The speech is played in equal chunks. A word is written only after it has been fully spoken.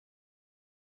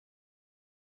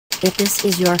If this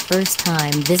is your first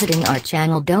time visiting our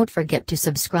channel, don't forget to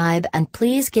subscribe and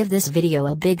please give this video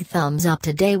a big thumbs up.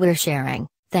 Today we're sharing.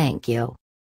 Thank you.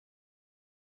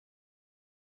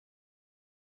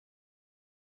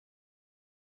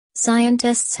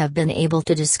 Scientists have been able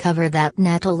to discover that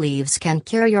nettle leaves can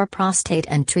cure your prostate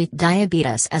and treat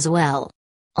diabetes as well.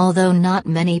 Although not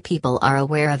many people are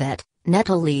aware of it,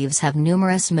 nettle leaves have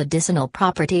numerous medicinal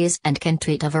properties and can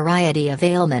treat a variety of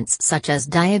ailments such as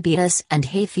diabetes and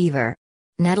hay fever.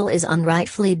 Nettle is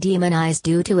unrightfully demonized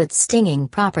due to its stinging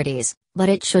properties, but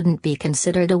it shouldn't be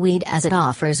considered a weed as it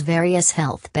offers various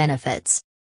health benefits.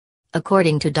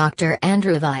 According to Dr.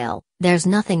 Andrew Weil, there's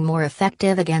nothing more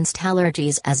effective against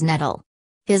allergies as nettle.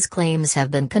 His claims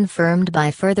have been confirmed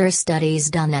by further studies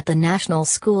done at the National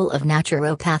School of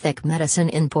Naturopathic Medicine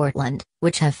in Portland,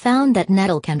 which have found that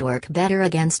nettle can work better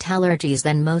against allergies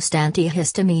than most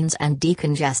antihistamines and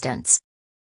decongestants.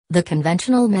 The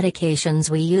conventional medications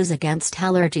we use against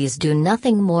allergies do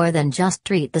nothing more than just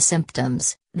treat the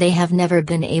symptoms. They have never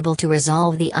been able to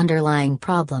resolve the underlying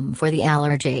problem for the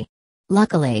allergy.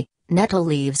 Luckily, nettle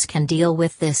leaves can deal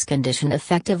with this condition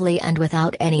effectively and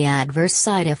without any adverse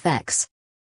side effects.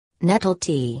 Nettle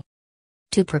tea.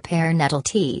 To prepare nettle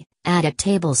tea, add a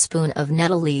tablespoon of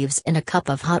nettle leaves in a cup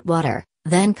of hot water,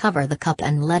 then cover the cup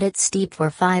and let it steep for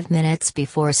 5 minutes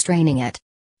before straining it.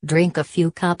 Drink a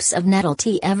few cups of nettle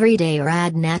tea every day or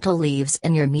add nettle leaves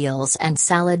in your meals and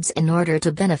salads in order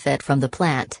to benefit from the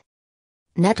plant.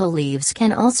 Nettle leaves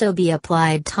can also be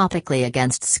applied topically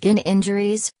against skin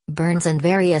injuries, burns and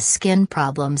various skin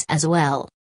problems as well.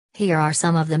 Here are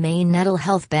some of the main nettle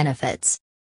health benefits.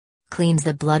 Cleans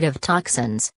the blood of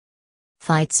toxins.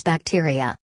 Fights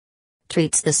bacteria.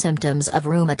 Treats the symptoms of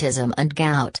rheumatism and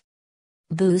gout.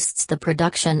 Boosts the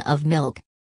production of milk.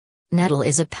 Nettle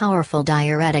is a powerful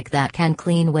diuretic that can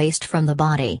clean waste from the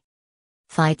body.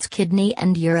 Fights kidney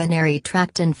and urinary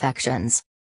tract infections.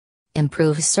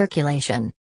 Improves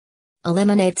circulation.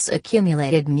 Eliminates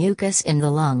accumulated mucus in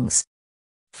the lungs.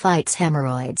 Fights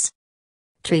hemorrhoids.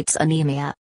 Treats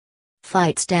anemia.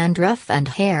 Fights dandruff and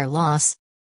hair loss.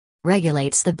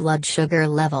 Regulates the blood sugar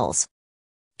levels.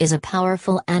 Is a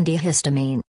powerful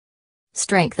antihistamine.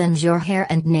 Strengthens your hair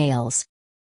and nails.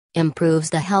 Improves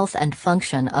the health and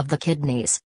function of the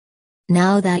kidneys.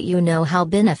 Now that you know how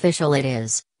beneficial it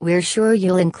is, we're sure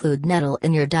you'll include nettle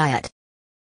in your diet.